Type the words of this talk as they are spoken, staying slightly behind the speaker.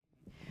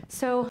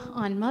So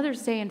on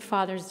Mother's Day and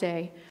Father's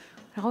Day,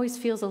 it always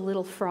feels a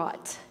little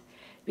fraught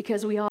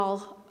because we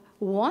all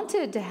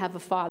wanted to have a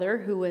father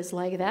who was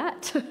like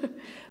that,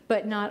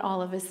 but not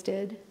all of us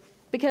did.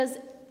 Because,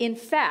 in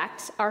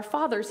fact, our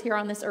fathers here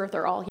on this earth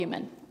are all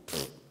human.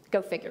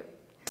 Go figure.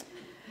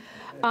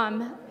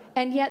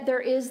 And yet there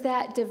is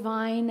that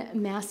divine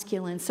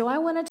masculine. So I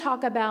want to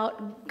talk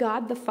about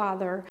God the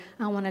Father.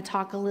 I want to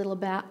talk a little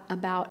bit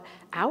about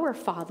our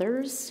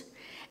fathers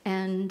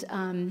and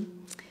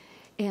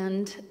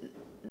the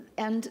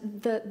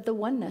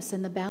oneness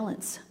and the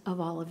balance of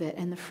all of it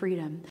and the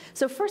freedom.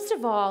 So first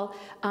of all,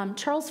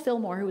 Charles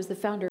Fillmore, who was the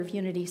founder of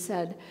Unity,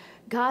 said,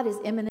 God is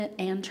immanent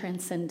and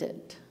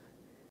transcendent.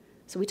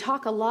 So we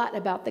talk a lot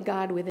about the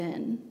God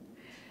within,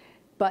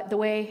 but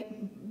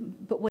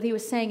what he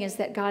was saying is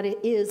that God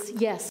is,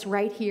 yes,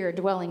 right here,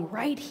 dwelling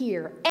right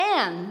here,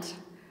 and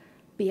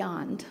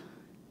beyond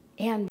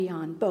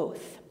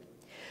both.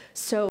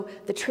 So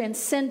the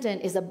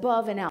transcendent is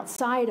above and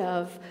outside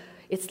of.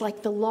 It's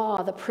like the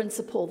law, the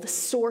principle, the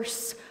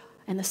source,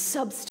 and the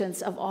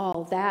substance of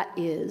all. That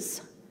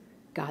is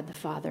God the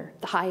Father,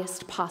 the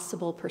highest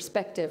possible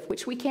perspective,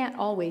 which we can't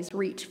always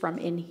reach from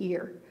in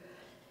here.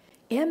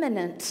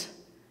 Immanent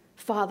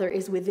Father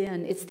is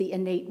within. It's the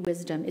innate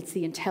wisdom. It's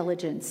the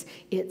intelligence.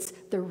 It's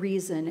the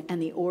reason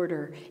and the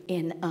order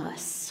in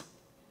us.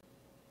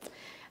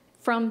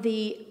 From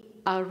the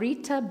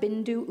Arita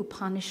Bindu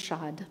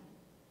Upanishad,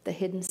 the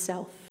hidden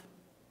self.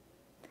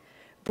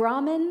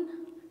 Brahman,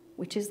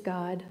 which is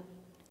God,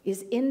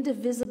 is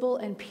indivisible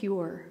and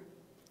pure.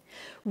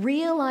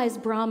 Realize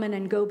Brahman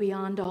and go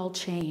beyond all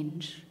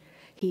change.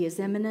 He is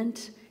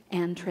immanent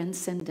and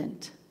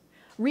transcendent.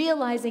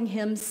 Realizing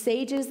him,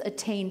 sages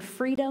attain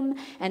freedom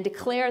and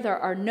declare there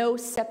are no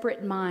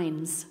separate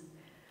minds.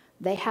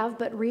 They have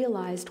but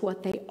realized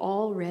what they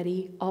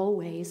already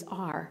always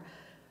are.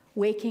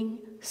 Waking,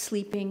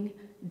 sleeping,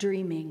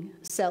 dreaming,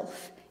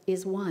 self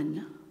is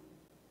one.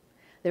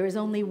 There is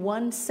only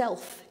one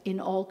self in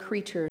all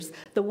creatures.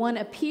 The one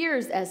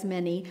appears as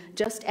many,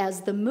 just as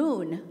the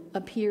moon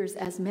appears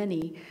as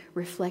many,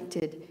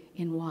 reflected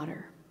in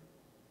water.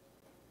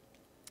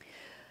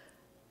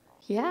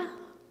 Yeah,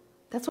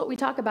 that's what we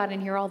talk about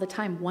in here all the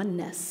time,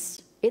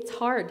 oneness. It's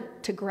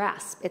hard to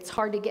grasp. It's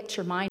hard to get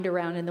your mind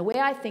around. And the way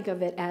I think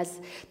of it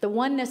as the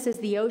oneness is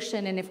the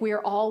ocean, and if we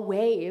are all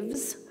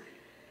waves,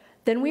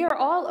 then we are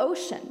all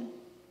ocean.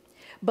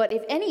 But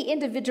if any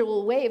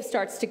individual wave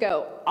starts to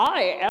go,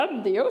 I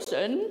am the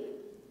ocean,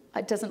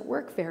 it doesn't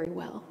work very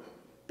well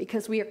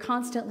because we are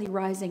constantly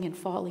rising and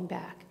falling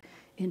back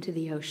into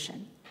the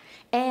ocean.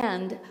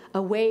 And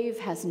a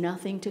wave has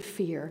nothing to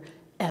fear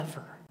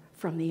ever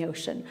from the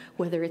ocean,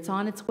 whether it's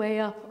on its way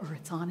up or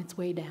it's on its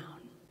way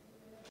down.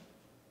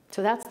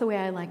 So that's the way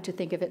I like to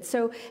think of it.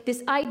 So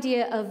this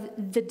idea of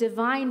the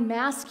divine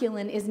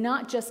masculine is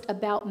not just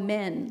about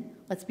men.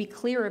 Let's be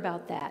clear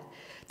about that.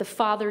 The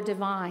Father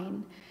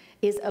divine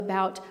is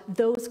about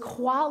those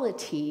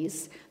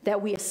qualities that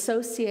we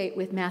associate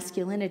with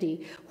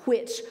masculinity,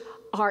 which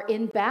are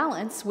in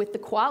balance with the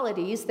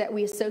qualities that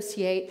we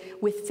associate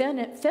with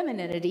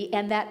femininity,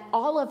 and that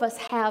all of us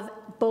have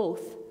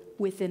both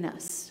within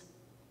us.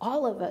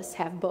 All of us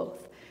have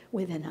both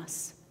within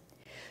us.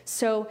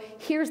 So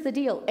here's the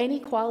deal.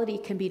 Any quality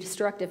can be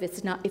destructive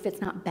if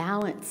it's not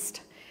balanced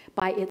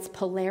by its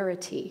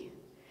polarity.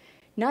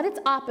 Not its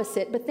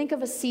opposite, but think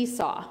of a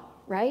seesaw,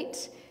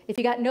 right? If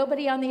you got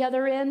nobody on the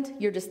other end,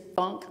 you're just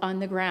thunk on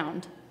the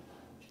ground.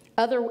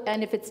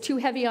 And if it's too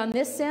heavy on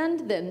this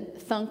end, then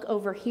thunk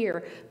over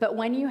here. But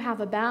when you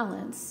have a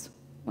balance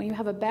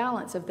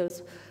of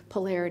those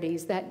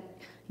polarities, that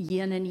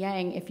yin and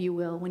yang, if you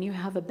will, when you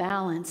have a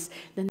balance,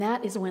 then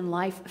that is when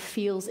life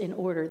feels in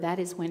order. That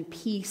is when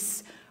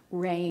peace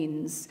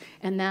reigns.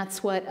 And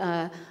that's what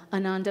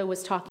Ananda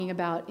was talking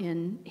about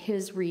in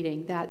his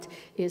reading. That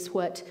is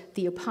what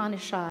the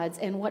Upanishads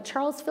and what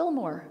Charles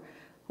Fillmore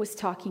was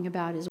talking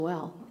about as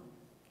well.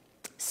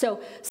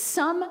 So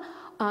some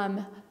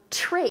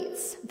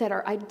traits that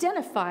are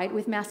identified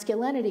with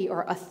masculinity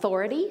are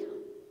authority,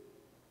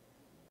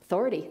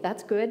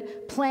 that's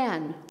good,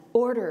 plan,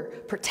 order,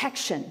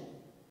 protection,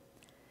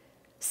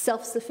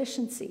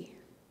 self-sufficiency,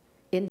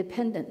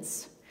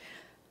 independence,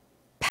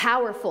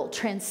 powerful,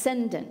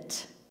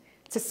 transcendent.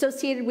 It's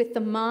associated with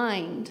the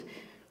mind,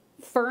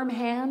 firm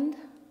hand,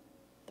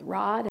 the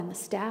rod and the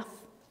staff,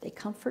 they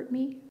comfort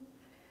me.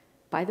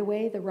 By the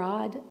way, the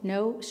rod,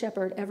 no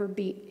shepherd ever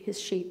beat his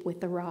sheep with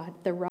the rod.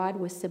 The rod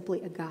was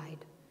simply a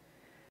guide.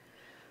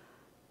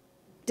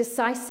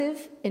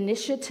 Decisive,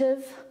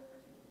 initiative,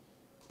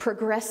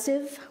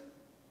 progressive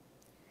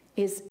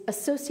is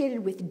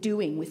associated with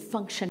doing, with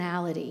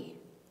functionality.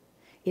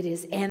 It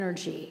is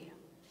energy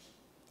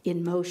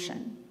in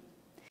motion.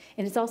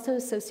 And it's also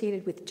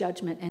associated with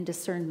judgment and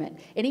discernment.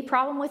 Any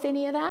problem with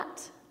any of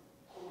that?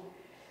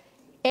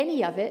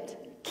 Any of it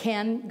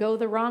can go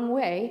the wrong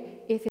way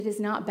if it is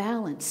not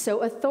balanced.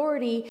 So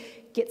authority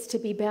gets to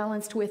be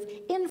balanced with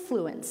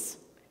influence.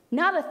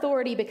 Not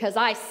authority because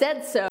I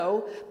said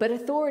so, but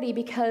authority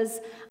because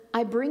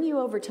I bring you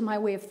over to my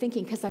way of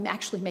thinking because I'm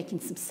actually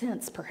making some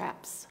sense,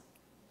 perhaps.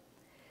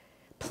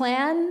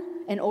 Plan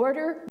and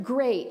order,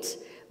 great.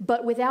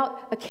 But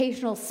without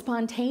occasional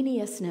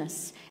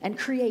spontaneousness and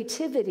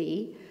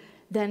creativity,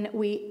 then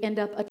we end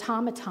up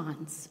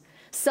automatons.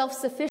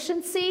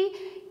 Self-sufficiency,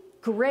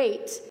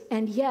 great.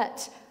 And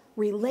yet,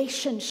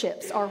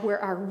 relationships are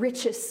where our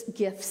richest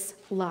gifts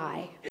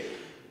lie.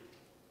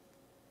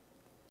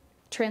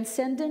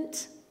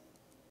 Transcendent,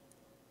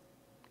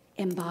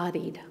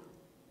 embodied.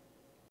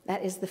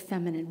 That is the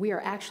feminine. We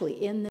are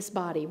actually in this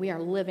body. We are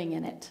living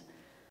in it.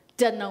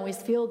 Doesn't always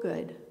feel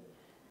good.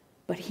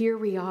 But here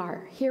we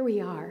are. Here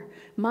we are.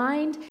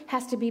 Mind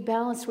has to be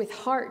balanced with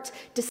heart.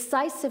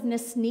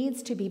 Decisiveness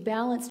needs to be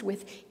balanced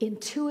with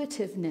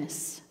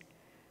intuitiveness.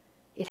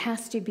 It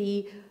has to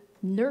be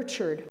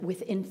nurtured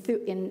with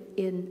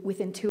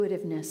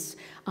intuitiveness.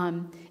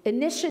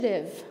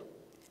 Initiative.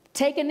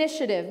 Take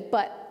initiative,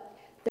 but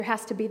there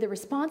has to be the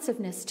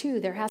responsiveness too.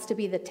 There has to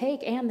be the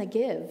take and the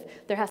give.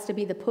 There has to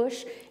be the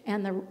push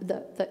and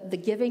the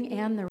giving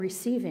and the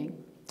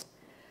receiving.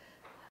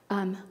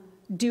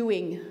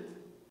 Doing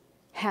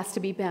has to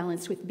be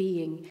balanced with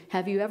being.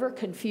 Have you ever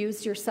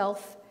confused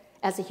yourself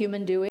as a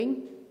human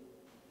doing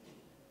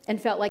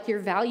and felt like your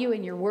value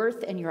and your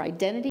worth and your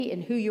identity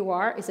and who you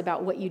are is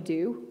about what you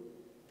do?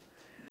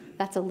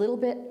 That's a little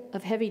bit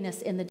of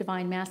heaviness in the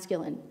divine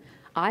masculine.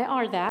 I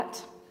are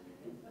that.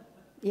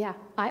 Yeah,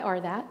 I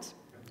are that.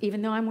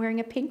 Even though I'm wearing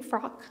a pink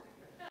frock.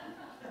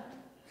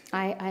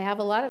 I have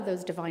a lot of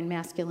those divine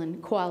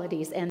masculine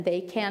qualities, and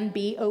they can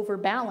be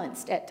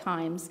overbalanced at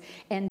times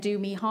and do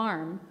me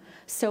harm.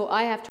 So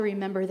I have to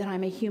remember that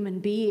I'm a human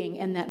being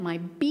and that my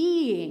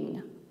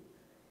being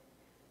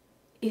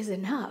is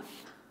enough.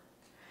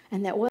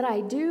 And that what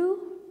I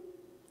do,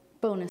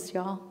 bonus,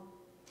 y'all.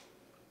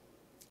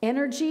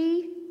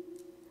 Energy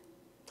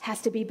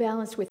has to be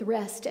balanced with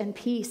rest and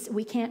peace.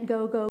 We can't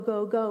go, go,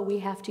 go, go. We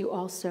have to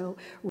also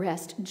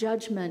rest.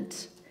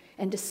 Judgment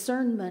and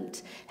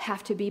discernment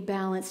have to be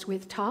balanced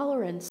with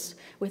tolerance,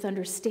 with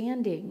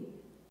understanding,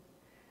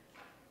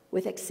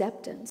 with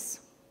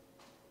acceptance.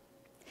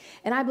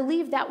 And I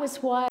believe that was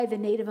why the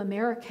Native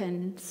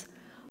Americans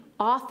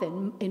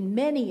often, in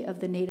many of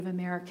the Native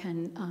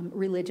American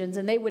religions,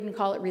 and they wouldn't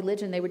call it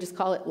religion, they would just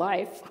call it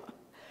life,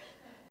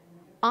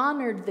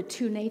 honored the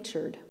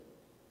two-natured,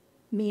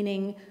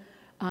 meaning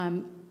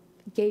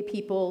gay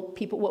people,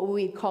 what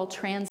we call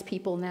trans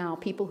people now,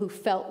 people who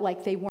felt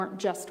like they weren't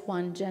just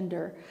one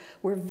gender,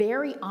 were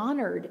very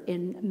honored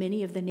in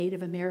many of the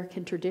Native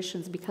American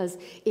traditions because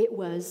it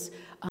was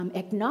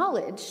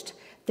acknowledged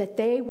that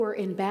they were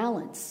in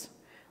balance,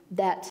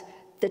 that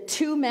the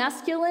too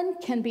masculine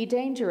can be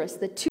dangerous,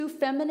 the too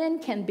feminine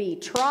can be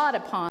trod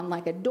upon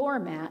like a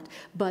doormat,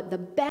 but the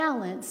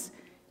balance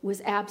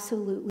was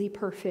absolutely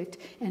perfect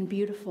and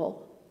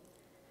beautiful.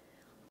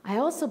 I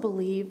also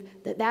believe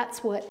that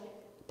that's what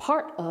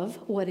part of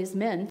what is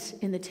meant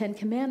in the Ten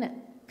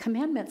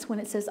Commandments when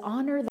it says,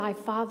 honor thy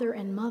father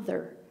and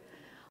mother.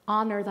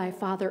 Honor thy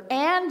father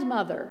and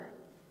mother.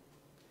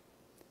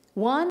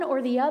 One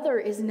or the other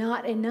is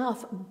not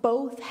enough.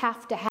 Both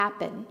have to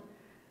happen.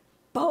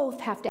 Both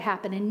have to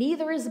happen. And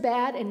neither is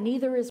bad and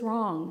neither is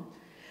wrong.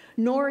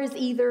 Nor is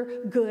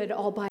either good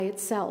all by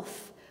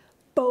itself.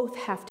 Both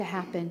have to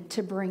happen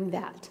to bring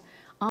that.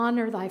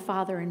 Honor thy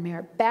father and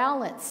mother.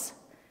 Balance.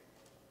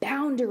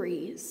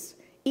 Boundaries.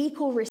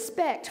 Equal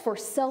respect for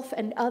self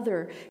and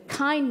other,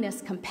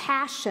 kindness,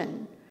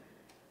 compassion,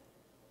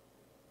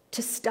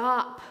 to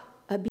stop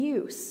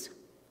abuse.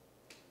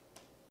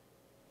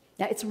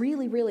 Now, it's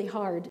really, really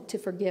hard to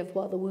forgive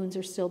while the wounds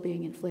are still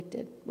being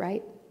inflicted,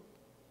 right?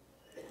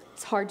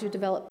 It's hard to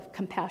develop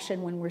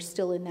compassion when we're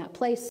still in that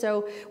place,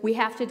 so we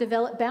have to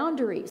develop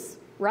boundaries,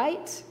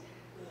 right?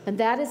 And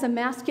that is a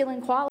masculine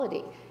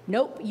quality.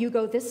 Nope, you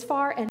go this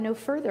far and no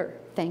further.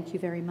 Thank you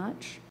very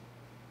much.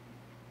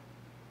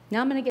 Now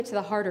I'm going to get to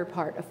the harder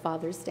part of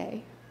Father's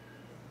Day.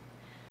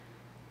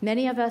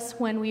 Many of us,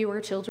 when we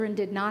were children,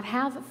 did not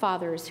have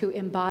fathers who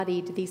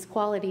embodied these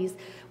qualities.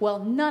 Well,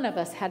 none of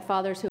us had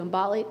fathers who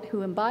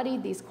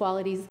embodied these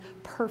qualities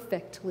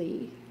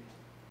perfectly,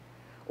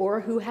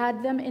 or who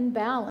had them in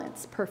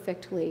balance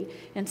perfectly.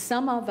 And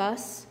some of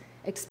us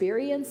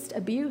experienced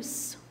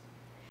abuse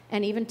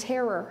and even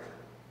terror.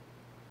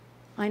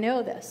 I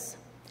know this.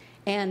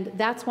 And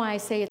that's why I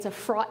say it's a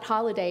fraught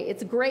holiday.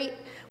 It's great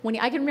when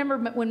I can remember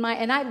when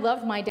and I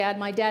loved my dad.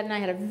 My dad and I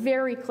had a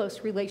very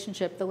close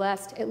relationship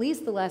at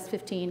least the last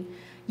 15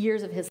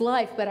 years of his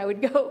life. But I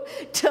would go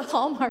to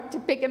Hallmark to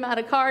pick him out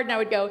a card, and I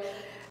would go,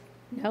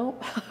 no.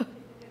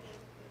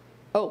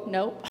 Oh,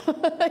 no.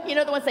 You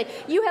know, the ones say,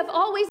 you have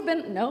always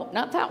been, no,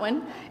 not that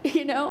one.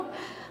 You know,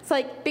 it's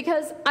like,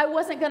 because I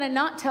wasn't going to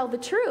not tell the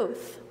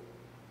truth.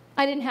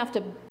 I didn't have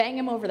to bang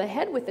him over the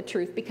head with the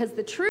truth, because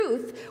the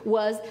truth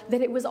was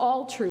that it was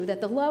all true,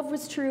 that the love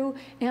was true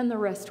and the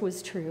rest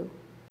was true.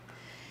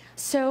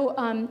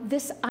 So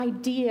this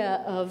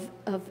idea of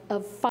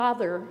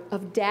father,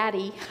 of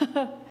daddy,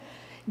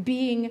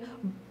 being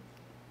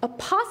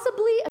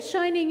possibly a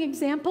shining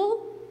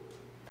example,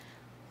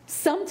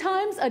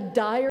 sometimes a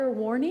dire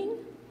warning,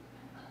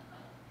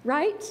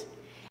 right?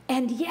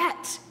 And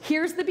yet,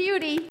 here's the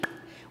beauty.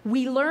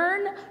 We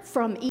learn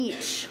from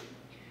each.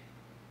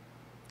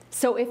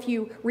 So if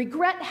you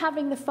regret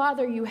having the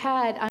father you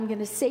had, I'm going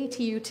to say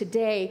to you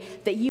today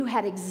that you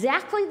had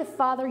exactly the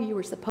father you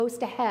were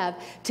supposed to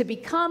have to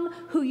become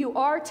who you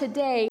are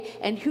today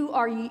and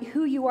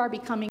who you are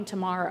becoming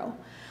tomorrow.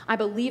 I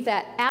believe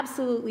that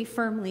absolutely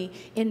firmly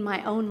in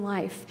my own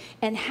life.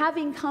 And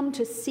having come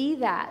to see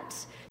that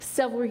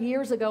several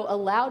years ago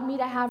allowed me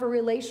to have a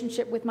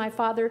relationship with my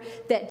father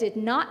that did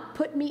not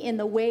put me in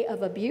the way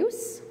of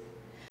abuse,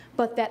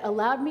 but that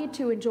allowed me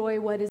to enjoy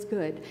what is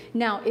good.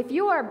 Now, if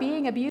you are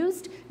being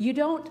abused, you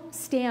don't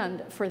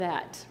stand for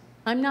that.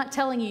 I'm not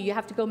telling you you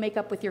have to go make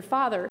up with your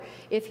father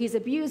if he's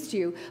abused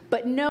you,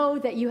 but know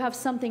that you have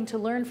something to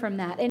learn from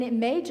that. And it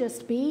may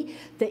just be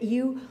that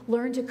you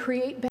learn to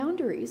create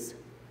boundaries.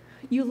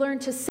 You learn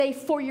to say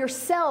for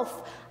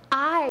yourself,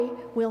 I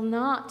will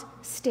not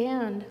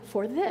stand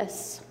for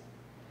this,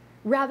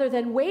 rather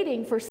than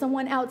waiting for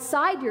someone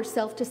outside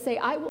yourself to say,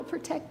 I will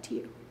protect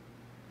you.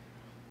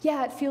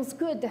 Yeah, it feels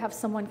good to have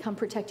someone come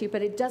protect you,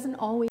 but it doesn't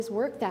always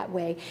work that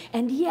way.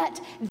 And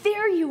yet,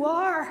 there you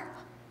are.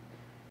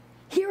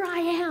 Here I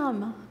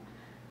am.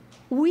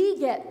 We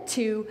get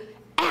to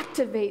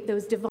activate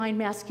those divine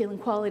masculine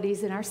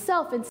qualities in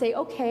ourselves and say,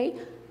 okay,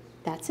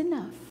 that's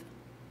enough.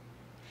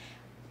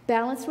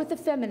 Balance with the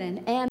feminine.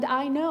 And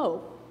I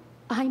know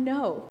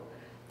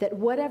that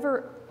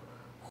whatever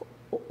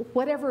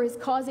is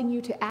causing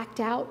you to act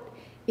out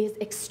is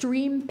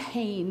extreme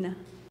pain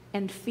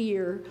and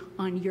fear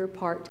on your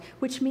part,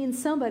 which means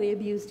somebody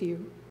abused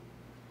you.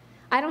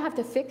 I don't have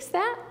to fix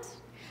that.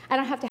 I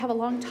don't have to have a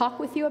long talk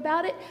with you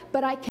about it,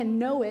 but I can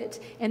know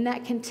it, and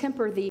that can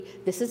temper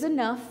this is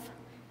enough,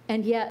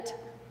 and yet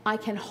I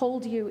can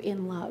hold you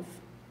in love.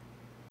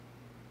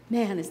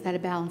 Man, is that a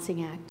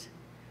balancing act.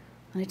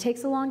 And it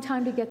takes a long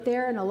time to get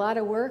there and a lot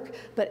of work,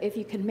 but if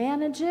you can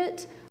manage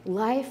it,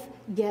 life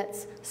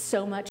gets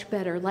so much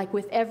better. Like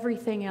with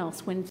everything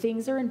else, when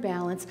things are in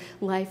balance,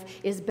 life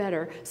is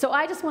better. So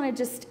I just want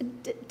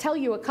to tell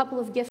you a couple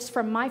of gifts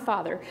from my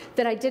father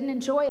that I didn't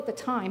enjoy at the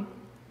time,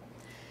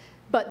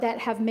 but that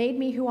have made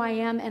me who I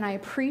am, and I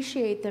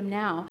appreciate them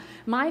now.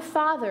 My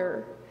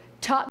father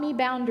taught me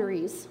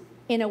boundaries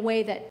in a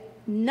way that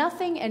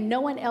nothing and no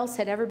one else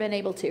had ever been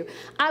able to.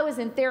 I was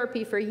in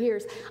therapy for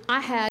years. I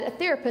had a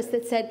therapist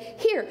that said,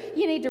 here,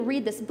 you need to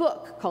read this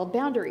book called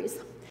Boundaries.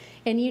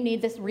 And you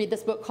need to read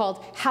this book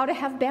called How to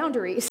Have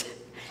Boundaries.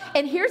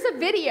 And here's a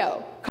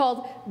video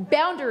called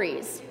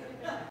Boundaries.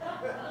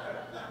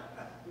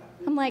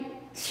 I'm like,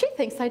 she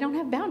thinks I don't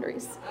have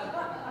boundaries.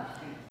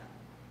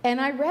 And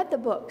I read the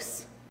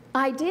books.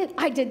 I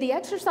did the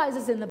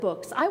exercises in the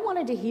books. I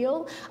wanted to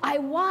heal. I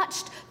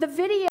watched the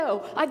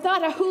video. I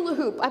got a hula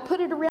hoop. I put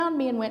it around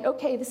me and went,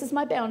 okay, this is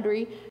my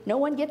boundary. No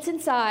one gets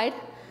inside.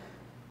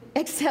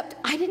 Except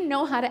I didn't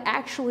know how to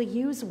actually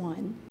use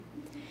one.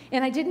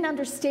 And I didn't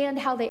understand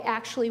how they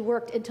actually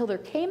worked until there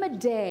came a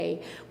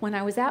day when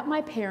I was at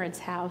my parents'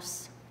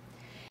 house.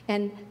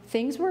 And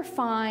things were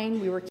fine.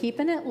 We were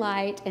keeping it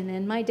light. And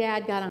then my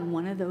dad got on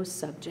one of those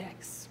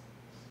subjects.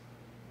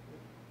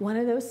 One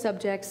of those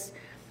subjects,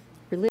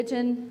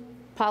 religion,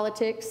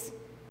 politics,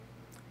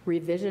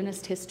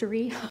 revisionist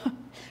history.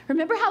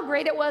 Remember how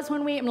great it was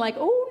when I'm like,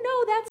 oh,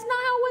 no, that's not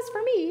how it was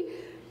for me.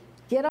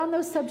 Get on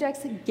those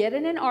subjects, get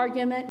in an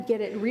argument,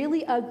 get it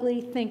really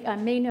ugly, think I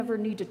may never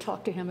need to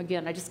talk to him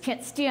again. I just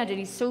can't stand it.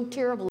 He's so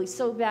terrible. He's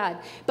so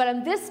bad. But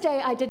on this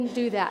day, I didn't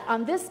do that.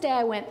 On this day,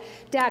 I went,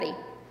 Daddy,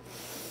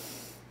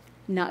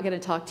 not going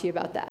to talk to you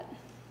about that.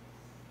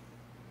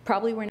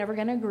 Probably we're never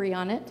going to agree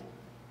on it.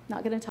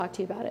 Not going to talk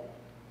to you about it.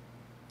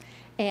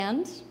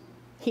 And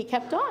he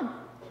kept on.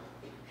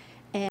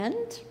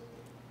 And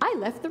I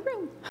left the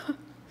room.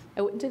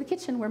 I went into the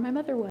kitchen where my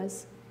mother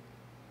was.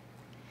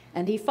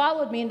 And he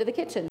followed me into the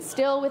kitchen,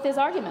 still with his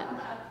argument.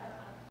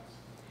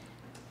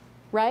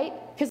 Right?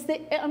 Because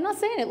I'm not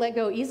saying it let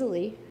go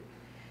easily.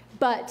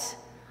 But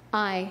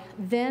I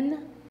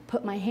then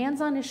put my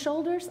hands on his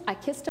shoulders. I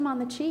kissed him on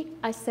the cheek.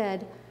 I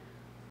said,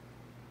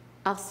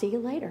 I'll see you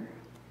later.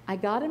 I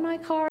got in my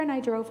car and I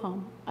drove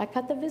home. I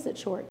cut the visit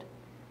short.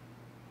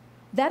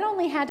 That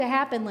only had to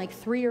happen like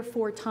 3 or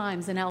 4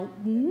 times, and I'll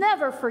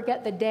never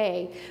forget the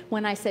day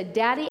when I said,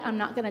 Daddy, I'm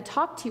not going to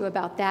talk to you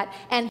about that,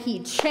 and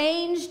he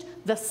changed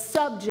the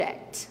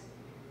subject.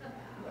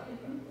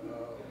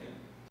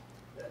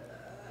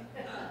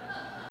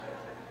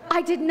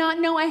 I did not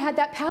know I had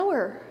that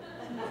power.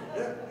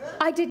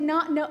 I did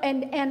not know,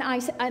 and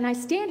I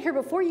stand here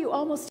before you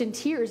almost in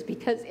tears,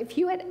 because if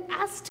you had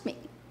asked me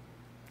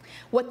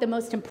what the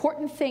most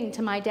important thing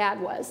to my dad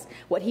was,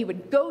 what he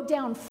would go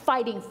down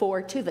fighting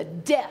for to the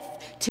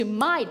death, to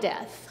my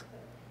death,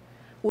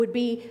 would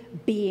be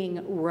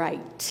being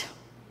right.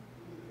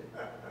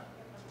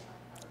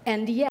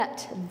 And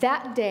yet,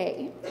 that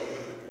day,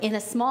 in a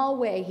small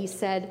way, he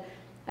said,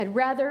 I'd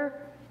rather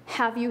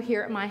have you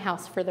here at my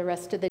house for the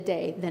rest of the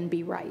day than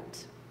be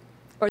right,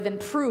 or than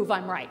prove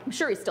I'm right. I'm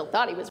sure he still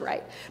thought he was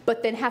right,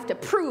 but then have to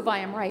prove I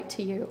am right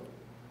to you.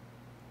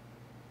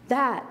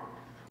 That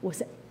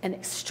was an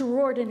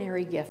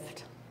extraordinary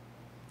gift.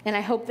 And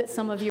I hope that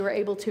some of you are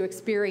able to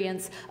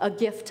experience a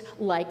gift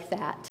like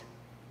that.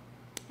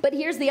 But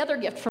here's the other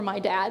gift from my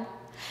dad.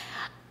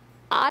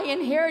 I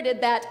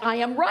inherited that I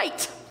am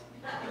right.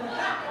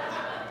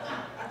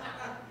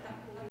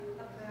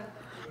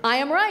 I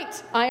am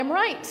right. I am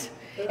right.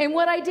 And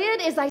what I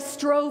did is I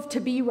strove to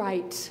be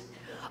right.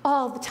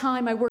 All the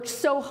time I worked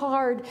so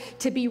hard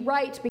to be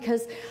right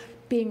because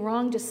being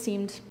wrong just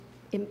seemed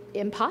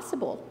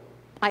impossible.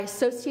 I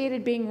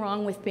associated being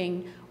wrong with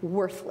being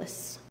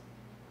worthless.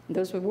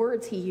 Those were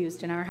words he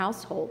used in our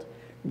household.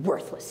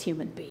 Worthless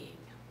human being.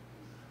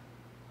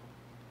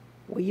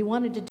 Well, you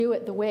wanted to do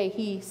it the way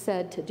he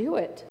said to do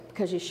it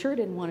because you sure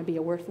didn't want to be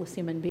a worthless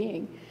human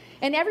being.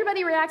 And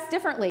everybody reacts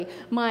differently.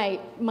 My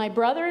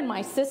brother and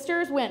my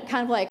sisters went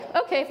kind of like,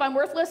 okay, if I'm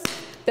worthless,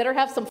 better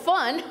have some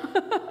fun.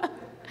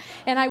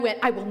 And I went,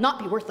 I will not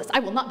be worthless. I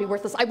will not be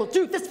worthless. I will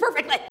do this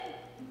perfectly.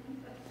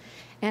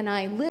 And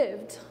I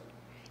lived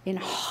in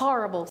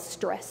horrible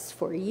stress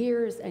for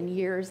years and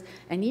years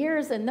and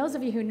years. And those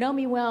of you who know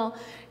me well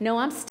know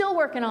I'm still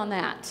working on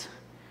that.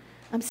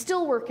 I'm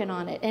still working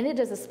on it. And it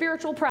is a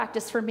spiritual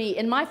practice for me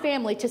in my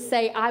family to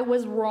say I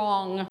was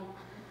wrong.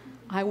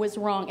 I was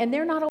wrong. And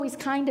they're not always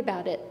kind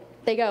about it.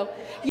 They go,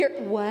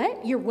 you're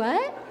what? You're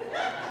what?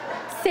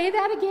 Say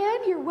that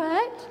again? You're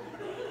what?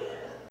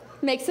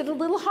 Makes it a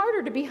little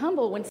harder to be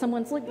humble when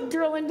someone's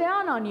drilling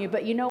down on you.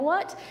 But you know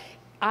what?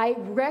 I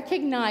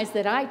recognize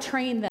that I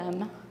trained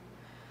them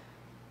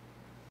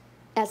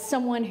as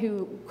someone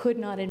who could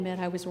not admit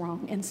I was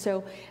wrong. And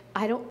so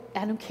I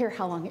don't care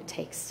how long it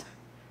takes.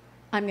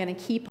 I'm going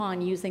to keep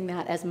on using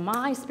that as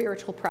my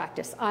spiritual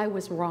practice. I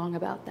was wrong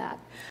about that.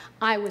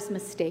 I was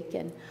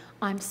mistaken.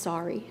 I'm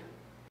sorry.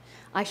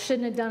 I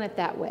shouldn't have done it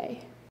that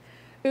way.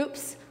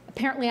 Oops,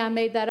 apparently I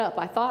made that up.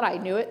 I thought I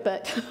knew it,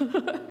 but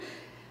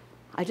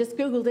I just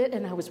Googled it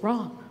and I was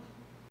wrong.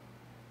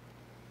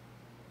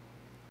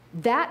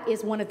 That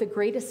is one of the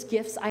greatest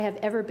gifts I have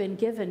ever been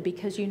given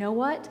because you know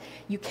what?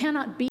 You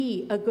cannot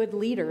be a good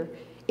leader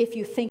if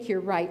you think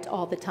you're right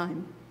all the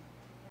time.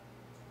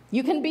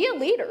 You can be a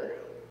leader.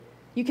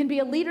 You can be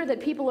a leader that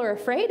people are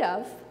afraid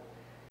of.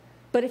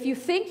 But if you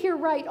think you're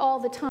right all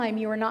the time,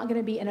 you are not going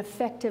to be an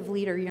effective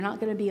leader. You're not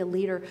going to be a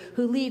leader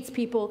who leads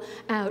people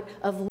out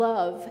of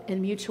love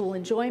and mutual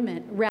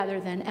enjoyment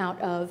rather than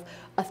out of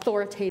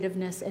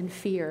authoritativeness and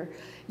fear.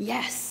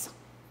 Yes.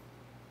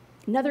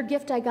 Another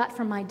gift I got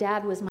from my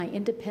dad was my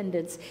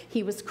independence.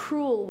 He was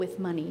cruel with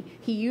money.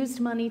 He used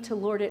money to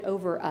lord it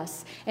over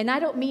us. And I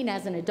don't mean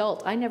as an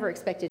adult. I never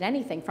expected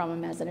anything from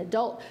him as an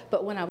adult.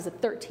 But when I was a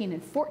 13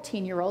 and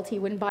 14-year-old, he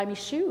wouldn't buy me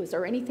shoes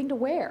or anything to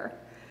wear.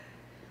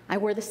 I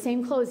wore the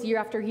same clothes year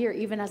after year,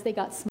 even as they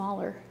got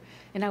smaller.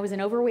 And I was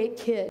an overweight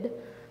kid.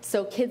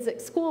 So kids at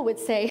school would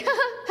say, ha,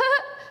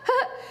 ha,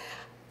 ha,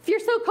 if you're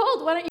so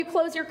cold, why don't you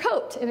close your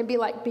coat? And it'd be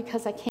like,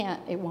 because I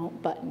can't. It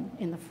won't button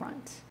in the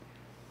front.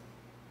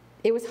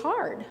 It was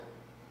hard.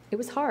 It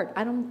was hard.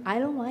 I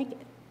don't like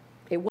it.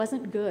 It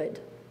wasn't good.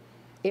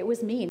 It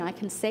was mean. I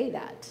can say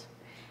that.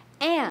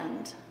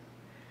 And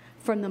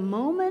from the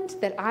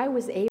moment that I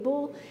was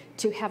able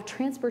to have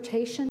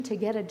transportation to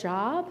get a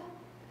job,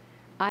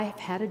 I have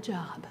had a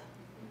job.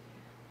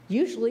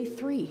 Usually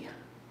 3.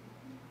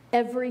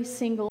 Every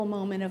single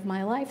moment of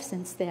my life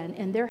since then.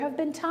 And there have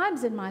been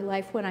times in my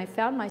life when I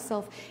found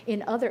myself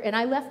in and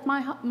I left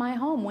my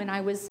home when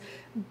I was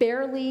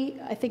barely,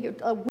 I think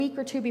a week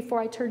or 2 before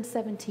I turned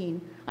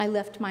 17. I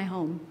left my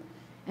home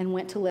and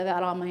went to live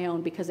out on my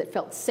own because it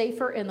felt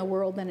safer in the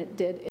world than it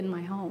did in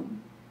my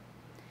home.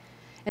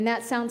 And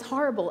that sounds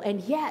horrible. And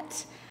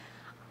yet,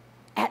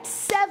 at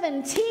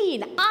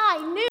 17,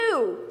 I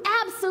knew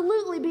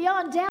absolutely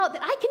beyond doubt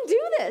that I can do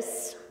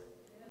this.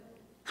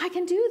 I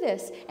can do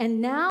this.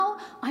 And now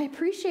I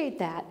appreciate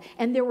that.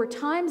 And there were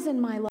times in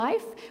my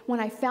life when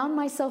I found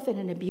myself in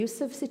an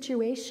abusive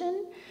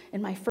situation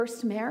in my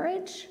first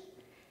marriage.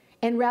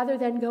 And rather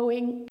than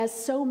going, as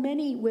so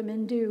many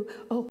women do,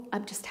 oh, I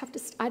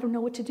don't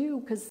know what to do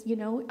because,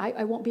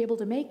 I won't be able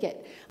to make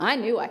it. I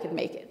knew I could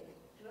make it.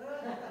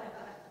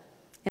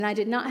 And I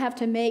did not have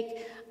to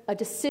make a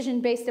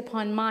decision based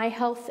upon my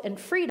health and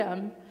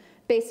freedom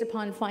based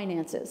upon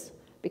finances.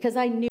 Because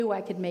I knew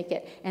I could make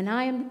it. And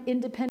I am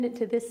independent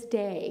to this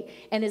day.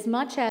 And as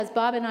much as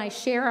Bob and I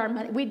share our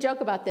money, we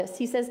joke about this.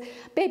 He says,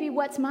 baby,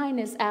 what's mine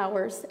is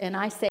ours. And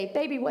I say,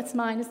 baby, what's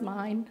mine is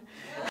mine.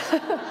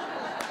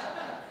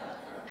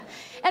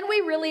 And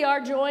we really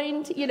are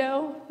joined,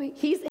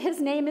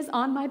 His name is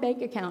on my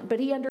bank account.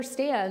 But he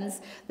understands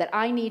that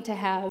I need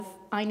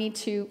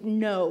to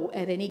know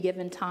at any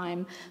given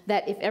time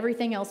that if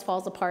everything else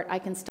falls apart, I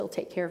can still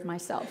take care of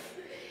myself.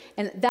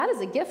 And that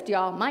is a gift,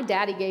 y'all. My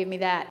daddy gave me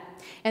that.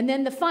 And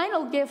then the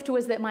final gift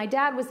was that my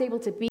dad was able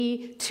to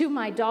be to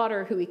my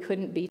daughter who he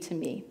couldn't be to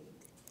me.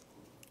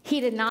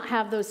 He did not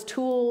have those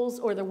tools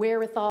or the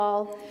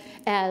wherewithal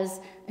as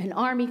an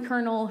Army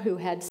colonel who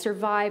had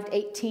survived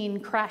 18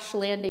 crash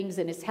landings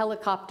in his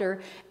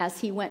helicopter as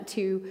he went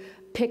to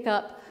pick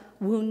up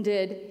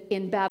wounded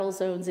in battle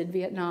zones in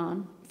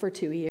Vietnam for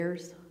 2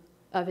 years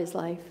of his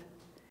life.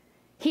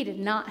 He did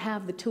not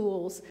have the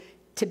tools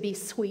to be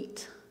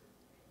sweet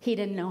He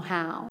didn't know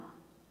how.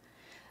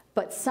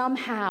 But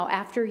somehow,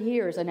 after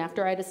years, and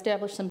after I'd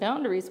established some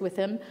boundaries with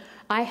him,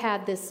 I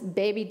had this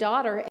baby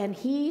daughter, and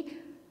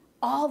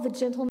all the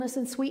gentleness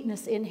and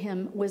sweetness in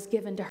him was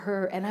given to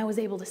her, and I was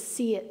able to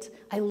see it.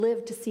 I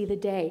lived to see the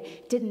day.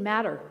 It didn't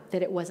matter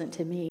that it wasn't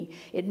to me.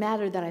 It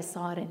mattered that I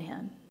saw it in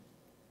him.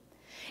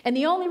 And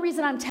the only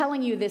reason I'm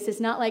telling you this is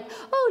not like,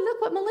 oh,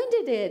 look what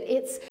Melinda did.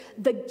 It's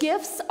the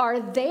gifts are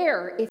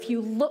there if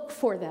you look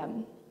for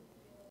them.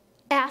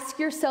 Ask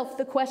yourself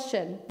the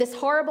question, this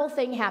horrible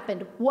thing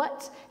happened.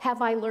 What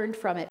have I learned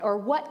from it? Or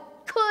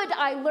what could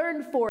I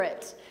learn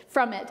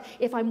from it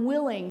if I'm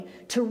willing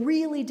to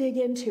really dig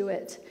into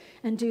it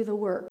and do the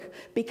work?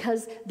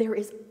 Because there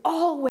is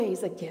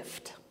always a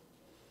gift.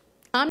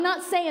 I'm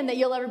not saying that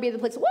you'll ever be at the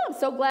place, well, I'm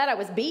so glad I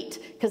was beat,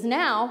 because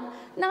no,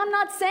 I'm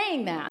not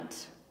saying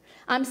that.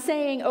 I'm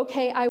saying,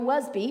 okay, I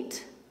was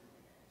beat.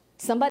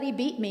 Somebody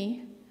beat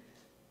me.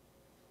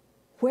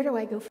 Where do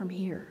I go from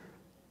here?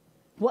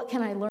 What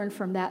can I learn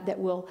from that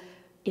will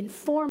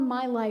inform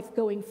my life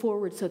going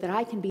forward so that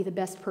I can be the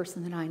best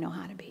person that I know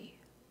how to be?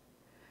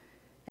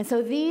 And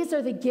so these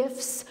are the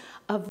gifts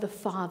of the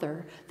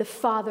Father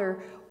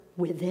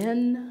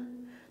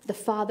within, the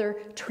Father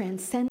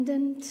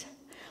transcendent,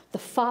 the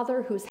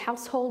Father whose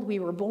household we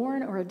were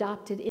born or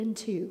adopted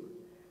into.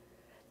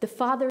 The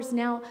fathers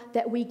now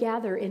that we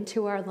gather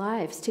into our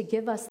lives to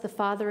give us the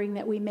fathering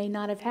that we may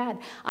not have had.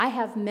 I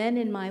have men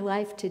in my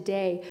life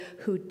today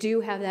who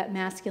do have that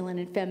masculine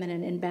and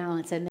feminine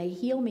imbalance, and they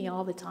heal me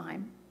all the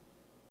time.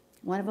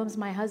 One of them is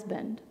my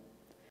husband.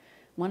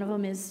 One of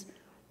them is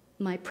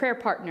my prayer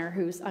partner,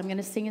 I'm going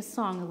to sing a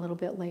song a little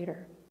bit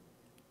later.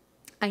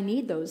 I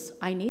need those.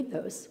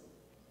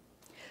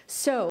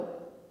 So,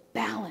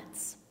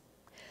 balance.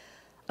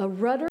 A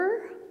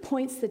rudder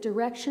points the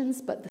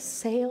directions, but the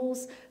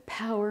sails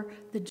power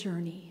the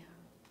journey.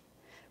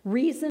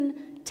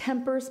 Reason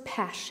tempers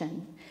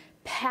passion.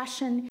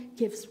 Passion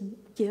gives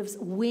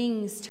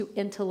wings to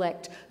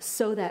intellect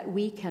so that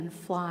we can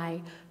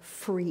fly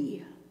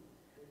free.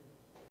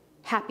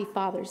 Happy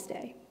Father's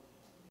Day.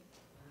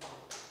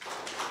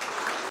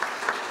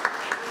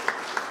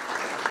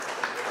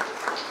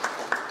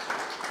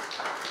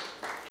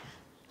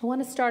 I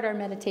want to start our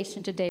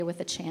meditation today with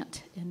a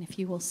chant, and if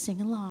you will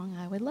sing along,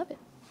 I would love it.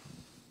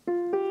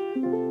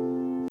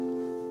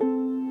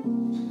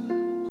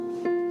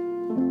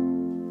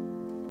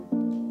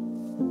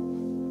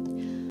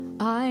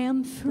 I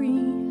am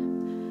free,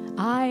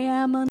 I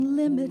am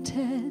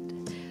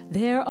unlimited,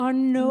 there are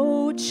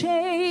no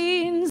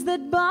chains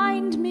that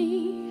bind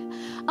me.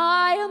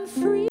 I am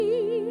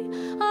free,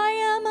 I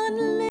am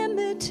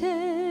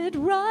unlimited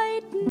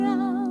right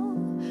now,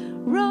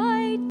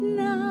 right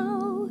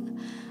now.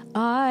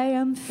 I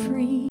am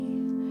free,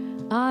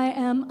 I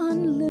am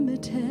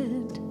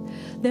unlimited,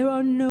 there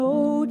are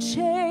no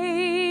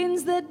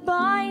chains that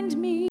bind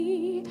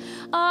me.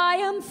 I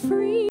am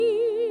free,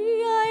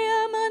 I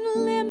am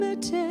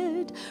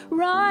unlimited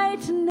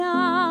right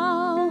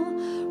now,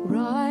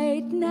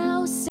 right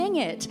now. Sing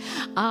it.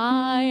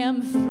 I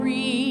am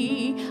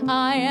free,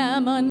 I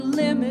am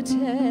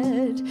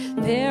unlimited,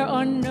 there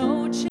are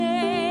no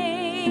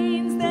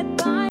chains that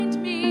bind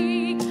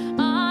me.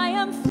 I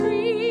am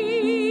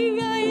free,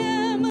 I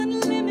am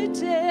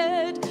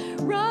unlimited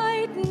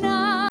right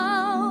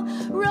now,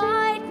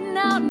 right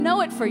now.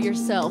 Know it for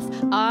yourself.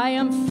 I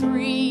am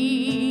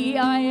free,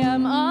 I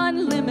am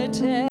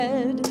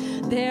unlimited,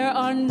 there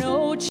are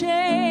no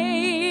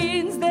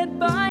chains that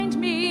bind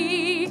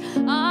me.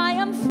 I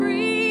am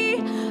free,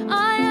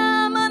 I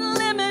am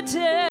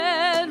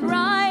unlimited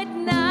right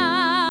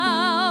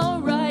now.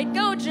 Right,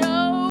 go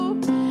Joe.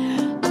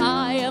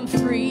 I am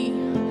free,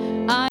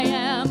 I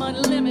am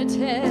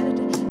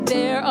unlimited,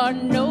 there are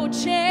no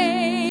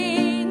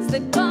chains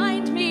that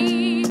bind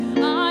me.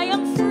 I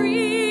am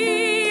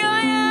free,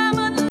 I am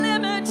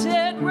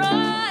unlimited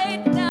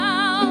right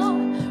now,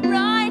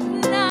 right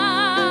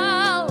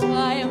now.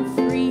 I am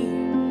free,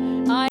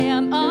 I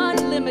am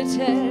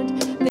unlimited,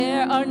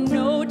 there are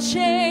no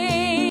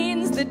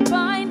chains that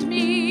bind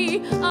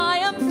me. I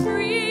am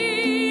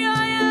free,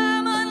 I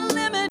am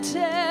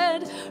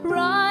unlimited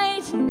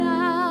right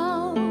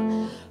now,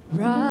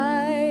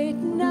 right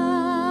now.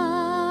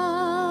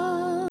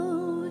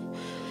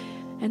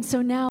 And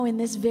so now in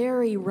this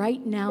very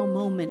right now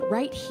moment,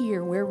 right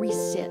here where we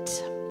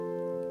sit,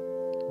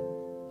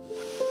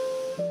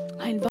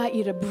 I invite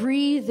you to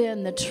breathe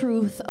in the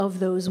truth of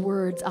those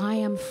words. I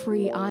am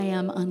free, I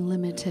am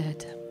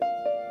unlimited.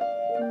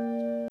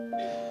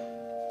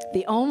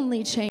 The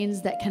only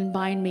chains that can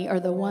bind me are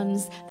the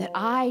ones that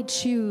I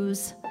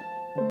choose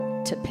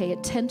to pay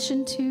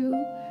attention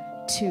to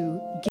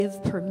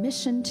give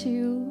permission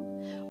to,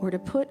 or to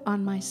put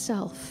on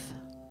myself.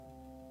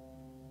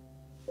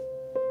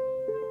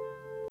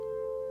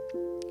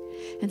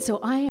 And so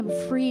I am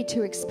free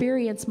to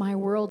experience my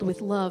world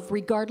with love,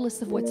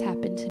 regardless of what's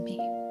happened to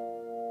me.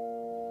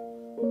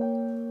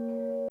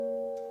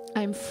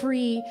 I'm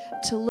free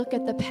to look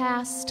at the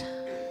past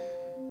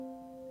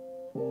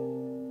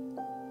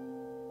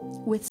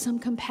with some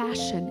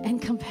compassion,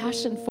 and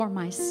compassion for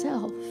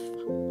myself.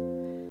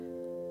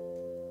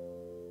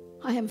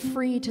 I am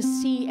free to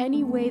see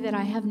any way that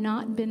I have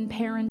not been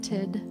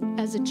parented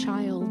as a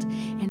child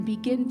and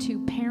begin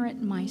to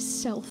parent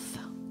myself.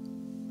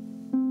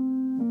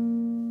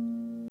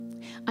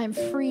 I'm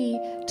free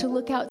to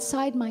look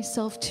outside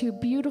myself to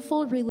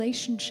beautiful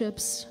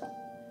relationships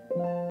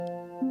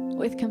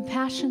with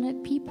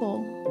compassionate people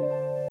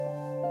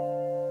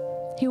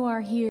who are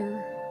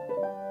here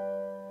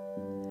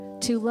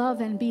to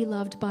love and be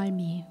loved by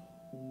me.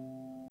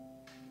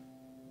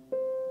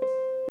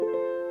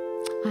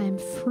 I am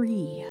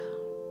free.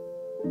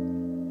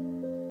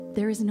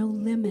 There is no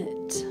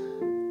limit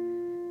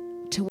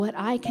to what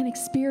I can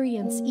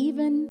experience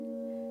even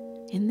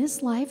in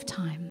this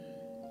lifetime.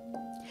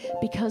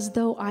 Because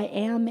though I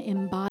am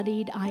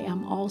embodied, I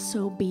am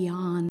also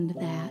beyond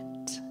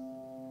that.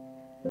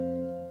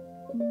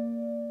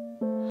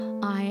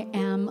 I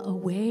am a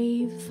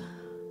wave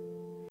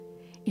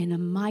in a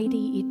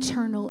mighty,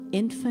 eternal,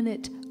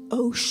 infinite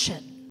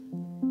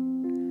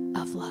ocean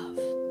of love.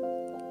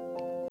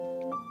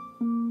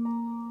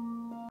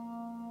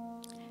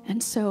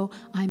 And so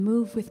I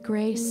move with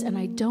grace, and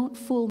I don't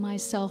fool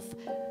myself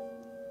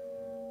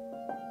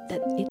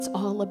that it's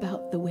all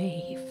about the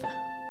wave.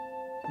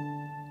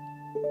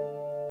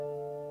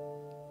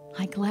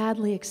 I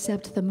gladly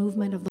accept the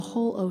movement of the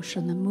whole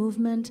ocean, the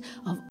movement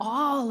of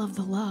all of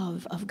the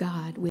love of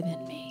God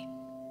within me.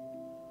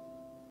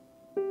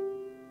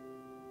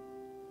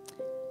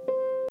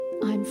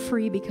 I'm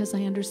free because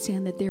I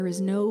understand that there is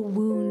no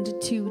wound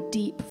too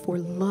deep for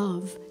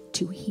love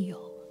to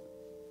heal.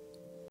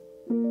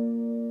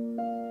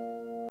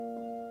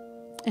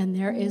 And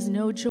there is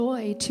no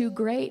joy too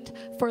great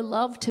for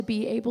love to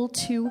be able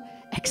to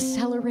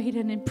accelerate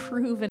and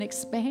improve and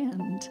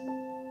expand.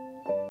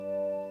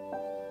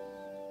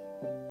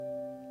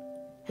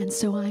 And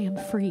so I am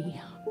free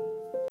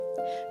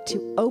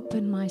to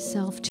open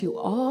myself to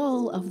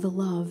all of the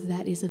love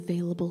that is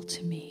available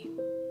to me,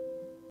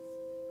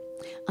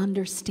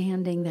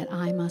 understanding that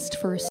I must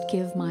first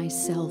give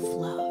myself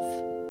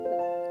love.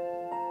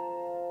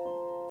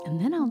 And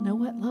then I'll know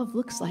what love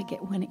looks like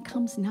when it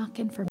comes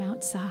knocking from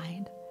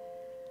outside.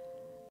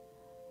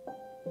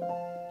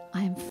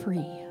 I am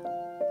free.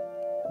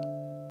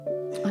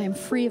 I am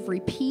free of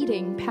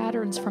repeating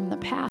patterns from the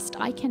past.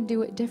 I can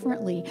do it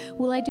differently.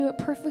 Will I do it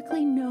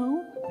perfectly?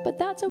 No, but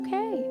that's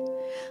okay.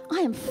 I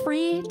am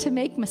free to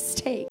make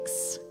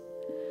mistakes.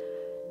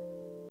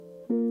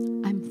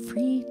 I'm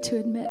free to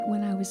admit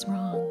when I was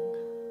wrong.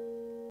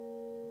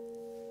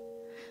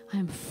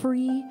 I'm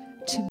free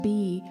to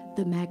be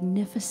the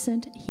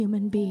magnificent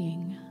human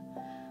being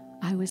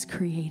I was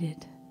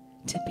created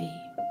to be.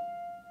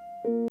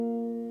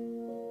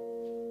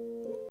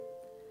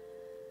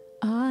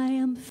 I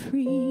am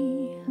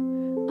free.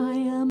 I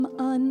am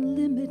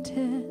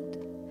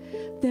unlimited.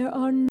 There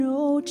are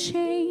no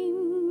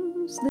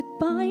chains that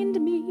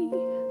bind me.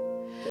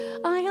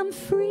 I am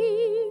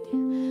free.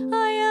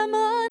 I am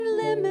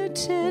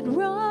unlimited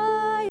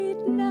right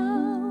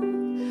now.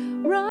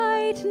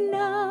 Right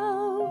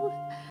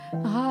now.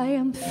 I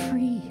am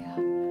free.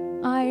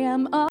 I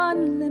am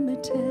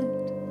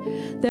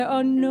unlimited. There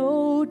are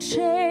no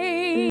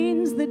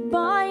chains that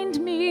bind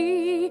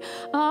me.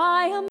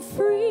 I am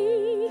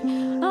free.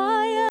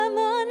 I am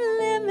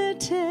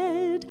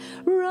unlimited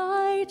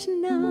right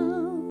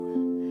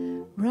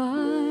now.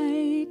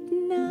 Right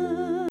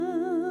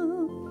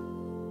now.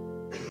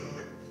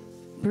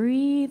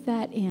 Breathe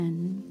that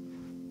in.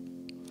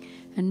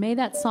 And may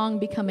that song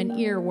become an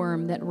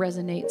earworm that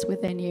resonates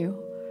within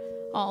you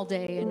all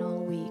day and all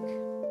week.